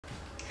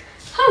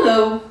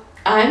Hello,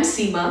 I am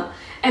Seema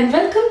and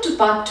welcome to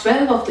part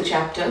 12 of the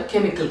chapter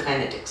Chemical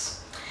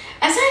Kinetics.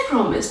 As I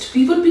promised,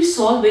 we would be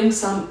solving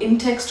some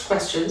in-text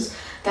questions,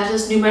 that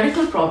is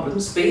numerical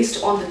problems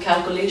based on the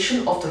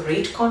calculation of the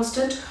rate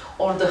constant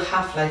or the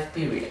half-life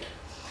period.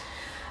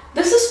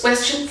 This is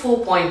question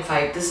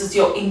 4.5. This is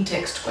your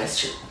in-text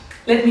question.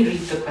 Let me read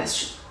the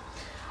question.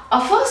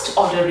 A first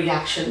order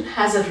reaction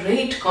has a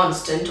rate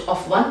constant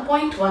of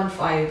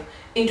 1.15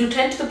 into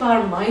 10 to the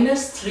power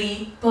minus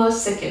 3 per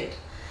second.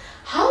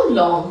 How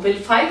long will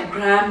 5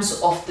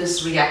 grams of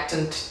this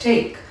reactant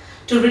take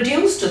to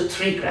reduce to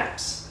 3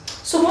 grams?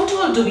 So what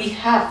all do we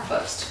have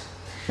first?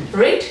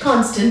 Rate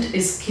constant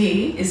is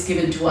K is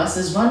given to us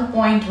as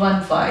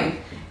 1.15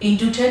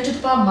 into 10 to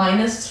the power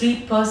minus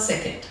 3 per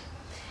second.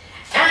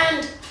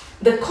 And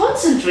the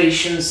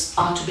concentrations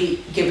are to be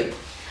given.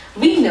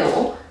 We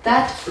know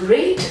that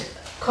rate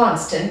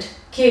constant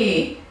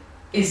K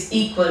is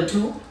equal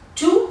to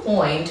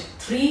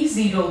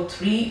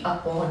 2.303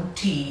 upon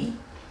T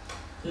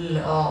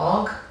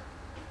log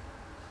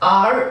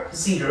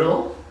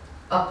R0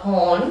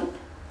 upon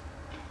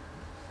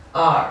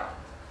R,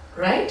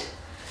 right?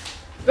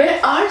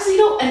 Where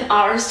R0 and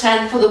R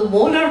stand for the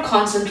molar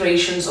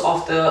concentrations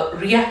of the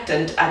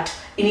reactant at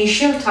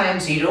initial time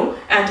 0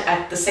 and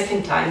at the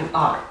second time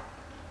R,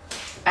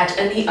 at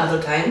any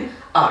other time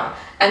R.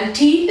 And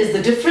T is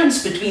the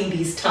difference between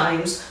these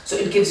times, so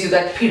it gives you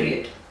that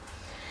period.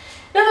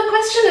 Now the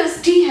question is,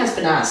 T has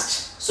been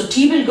asked, so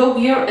T will go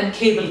here and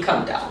K will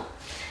come down.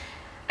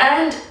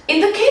 And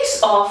in the case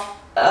of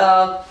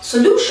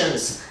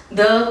solutions,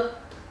 the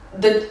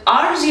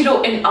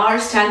R0 and R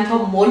stand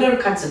for molar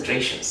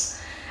concentrations.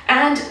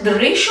 And the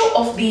ratio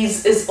of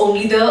these is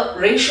only the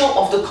ratio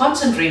of the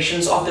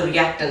concentrations of the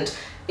reactant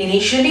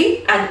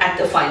initially and at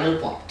the final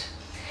point.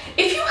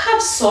 If you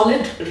have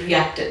solid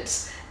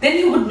reactants, then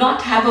you would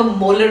not have a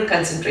molar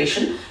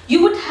concentration.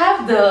 You would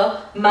have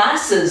the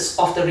masses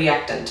of the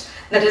reactant.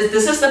 That is,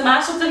 this is the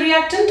mass of the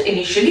reactant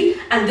initially,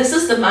 and this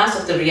is the mass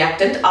of the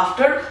reactant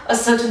after a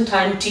certain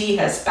time T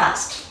has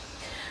passed.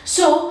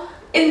 So,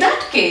 in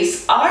that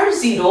case,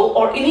 R0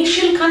 or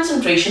initial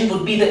concentration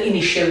would be the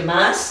initial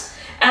mass,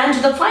 and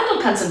the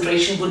final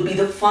concentration would be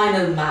the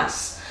final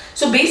mass.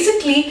 So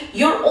basically,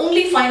 you're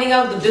only finding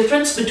out the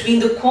difference between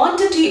the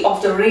quantity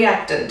of the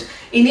reactant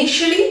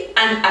initially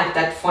and at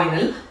that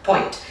final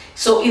point.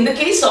 So in the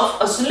case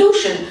of a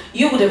solution,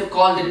 you would have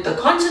called it the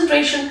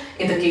concentration.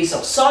 In the case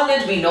of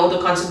solid, we know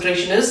the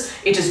concentration is,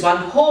 it is one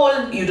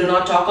whole. You do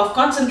not talk of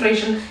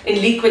concentration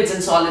in liquids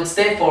and solids.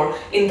 Therefore,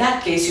 in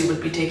that case, you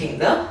would be taking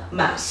the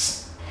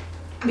mass.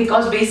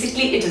 Because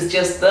basically, it is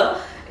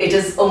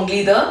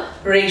only the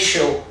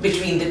ratio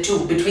between the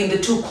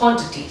two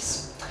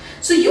quantities.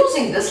 So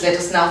using this, let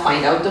us now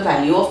find out the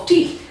value of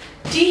T.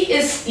 T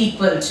is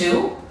equal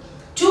to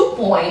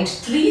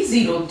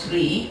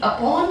 2.303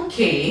 upon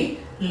K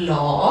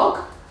log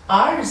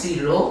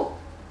R0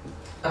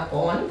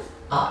 upon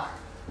R,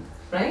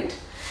 right?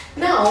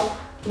 Now,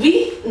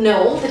 we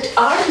know that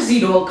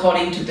R0,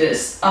 according to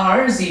this,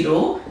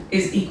 R0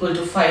 is equal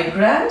to 5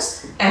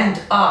 grams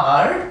and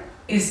R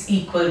is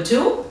equal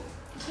to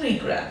 3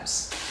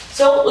 grams.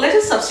 So let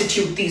us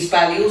substitute these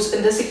values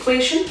in this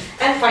equation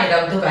and find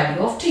out the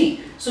value of T.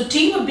 So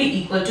T would be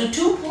equal to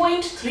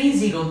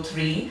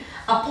 2.303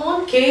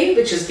 upon K,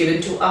 which is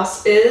given to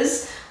us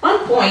is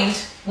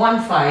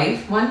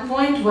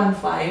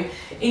 1.15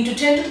 into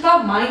 10 to the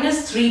power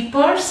minus 3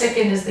 per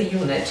second is the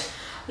unit,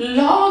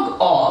 log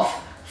of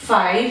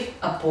 5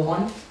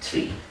 upon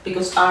 3,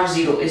 because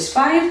R0 is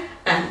 5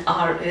 and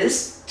R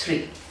is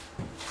 3.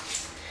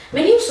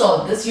 When you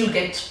solve this, you'll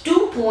get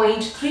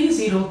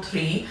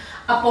 2.303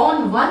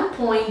 upon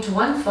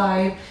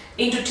 1.15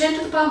 into 10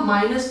 to the power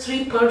minus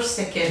 3 per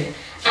second.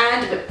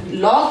 And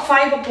log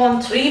 5 upon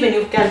 3, when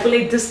you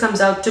calculate this, comes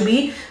out to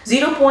be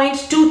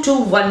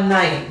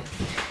 0.2219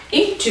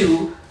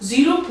 into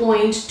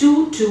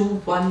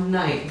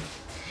 0.2219.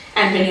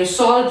 And when you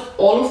solve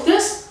all of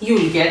this, you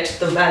will get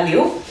the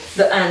value,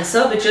 the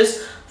answer, which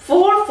is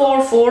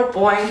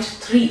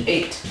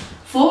 444.38.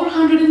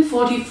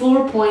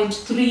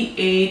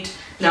 444.38.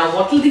 Now,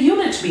 what will the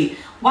unit be?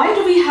 Why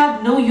do we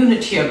have no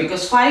unit here?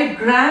 Because 5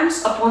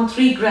 grams upon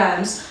 3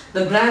 grams,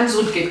 the grams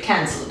would get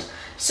cancelled.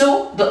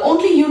 So the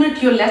only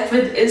unit you're left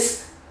with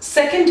is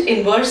second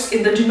inverse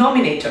in the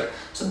denominator.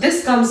 So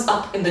this comes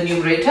up in the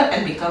numerator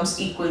and becomes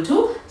equal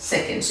to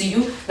second. So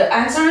the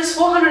answer is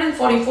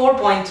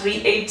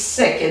 444.38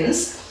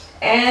 seconds,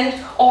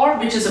 or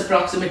which is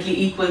approximately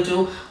equal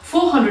to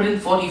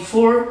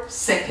 444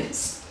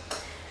 seconds.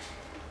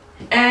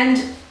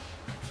 And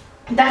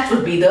that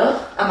would be the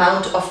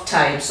amount of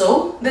time.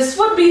 So this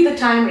would be the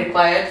time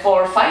required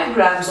for 5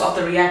 grams of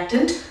the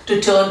reactant to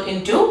turn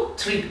into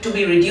to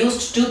be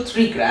reduced to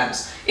 3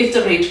 grams if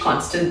the rate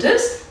constant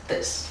is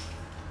this.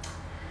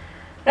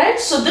 Right?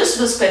 So this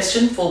was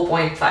question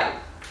 4.5.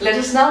 Let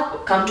us now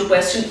come to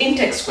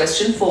in-text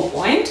question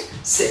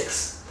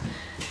 4.6.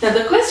 Now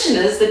the question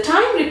is the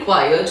time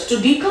required to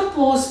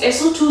decompose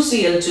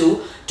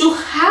SO2Cl2 to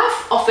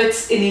half of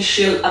its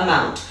initial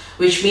amount,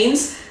 which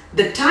means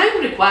the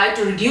time required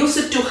to reduce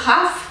it to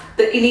half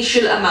the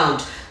initial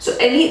amount. So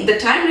the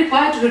time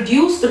required to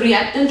reduce the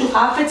reactant to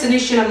half its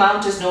initial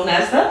amount is known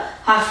as the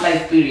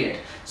half-life period.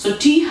 So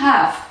T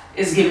half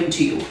is given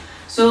to you.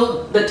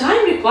 So the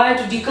time required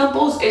to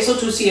decompose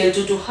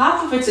SO2Cl2 to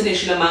half of its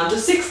initial amount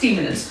is 60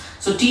 minutes.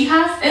 So T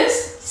half is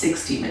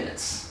 60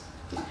 minutes.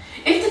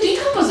 If the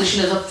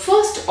decomposition is a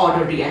first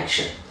order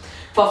reaction,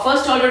 for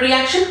first order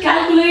reaction,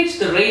 calculate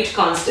the rate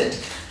constant.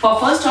 For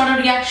first order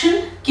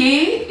reaction,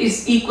 K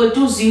is equal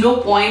to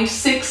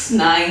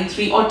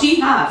 0.693, or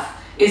T half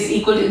is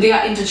equal to, they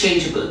are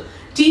interchangeable.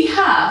 T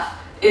half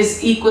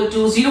is equal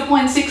to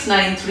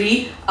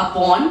 0.693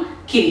 upon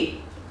K.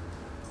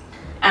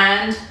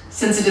 And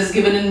since it is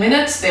given in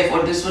minutes,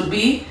 therefore this would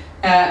be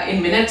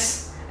in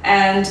minutes.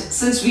 And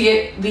since we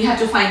have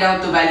to find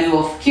out the value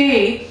of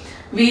K,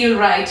 we'll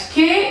write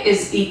K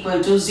is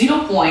equal to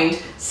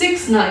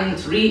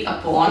 0.693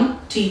 upon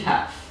T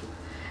half.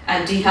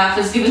 And T half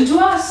is given to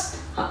us.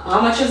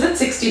 How much is it?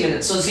 60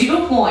 minutes. So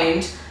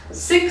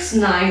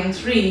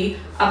 0.693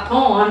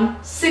 upon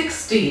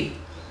 60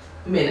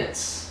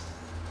 minutes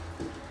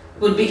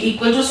would be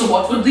equal to, so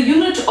what would the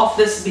unit of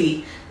this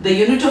be? The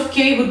unit of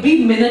K would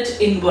be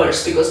minute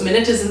inverse, because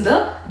minute is in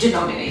the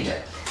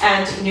denominator.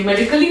 And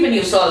numerically, when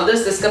you solve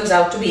this, this comes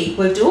out to be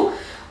equal to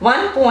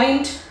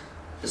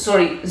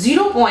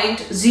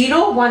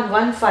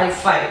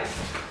 0.01155.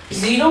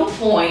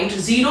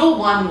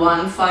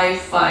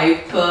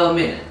 0.01155 per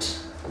minute,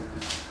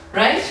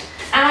 right?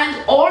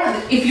 And or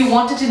if you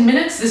want it in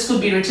minutes, this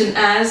could be written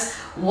as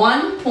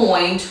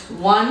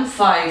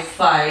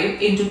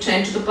 1.155 into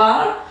 10 to the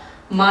power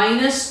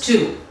minus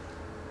 2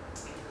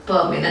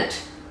 per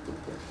minute.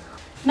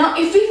 Now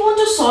if we want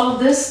to solve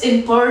this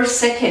in per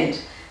second,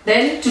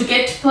 then to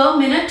get per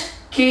minute,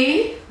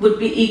 K would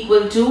be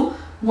equal to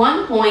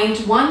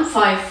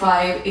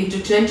 1.155 into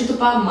 10 to the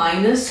power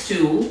minus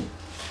 2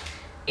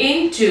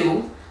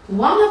 into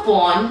 1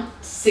 upon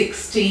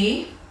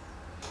 60.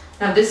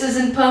 Now this is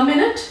in per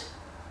minute,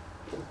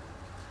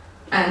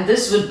 and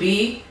this would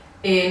be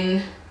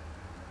in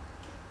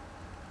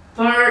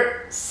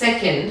per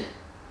second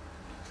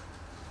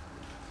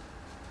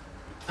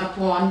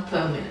upon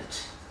per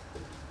minute.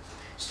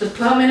 So the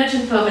per minute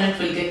and per minute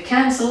will get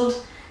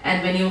cancelled,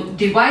 and when you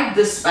divide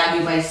this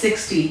value by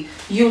 60,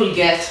 you will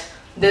get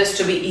this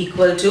to be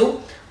equal to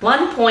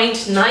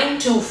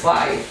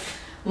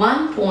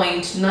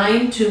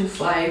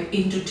 1.925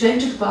 into 10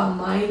 to the power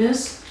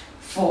minus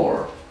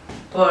 4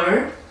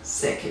 per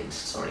second.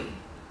 Sorry,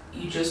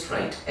 you just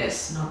write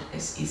S, not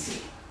SEC.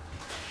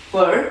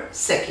 Per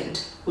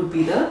second would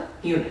be the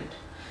unit.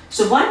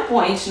 So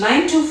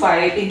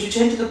 1.925 into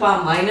 10 to the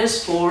power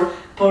minus 4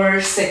 per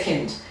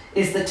second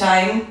is the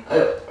time,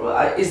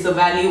 is the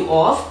value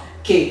of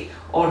K,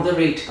 or the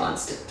rate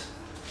constant.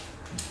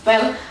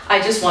 Well, I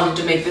just wanted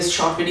to make this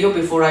short video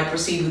before I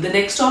proceed with the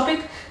next topic.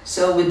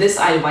 So with this,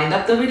 I'll wind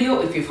up the video.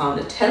 If you found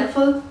it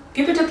helpful,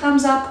 give it a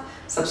thumbs up,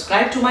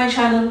 subscribe to my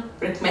channel,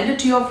 recommend it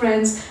to your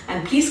friends,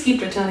 and please keep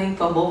returning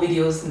for more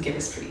videos in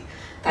chemistry.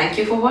 Thank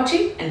you for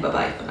watching, and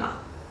bye-bye for now.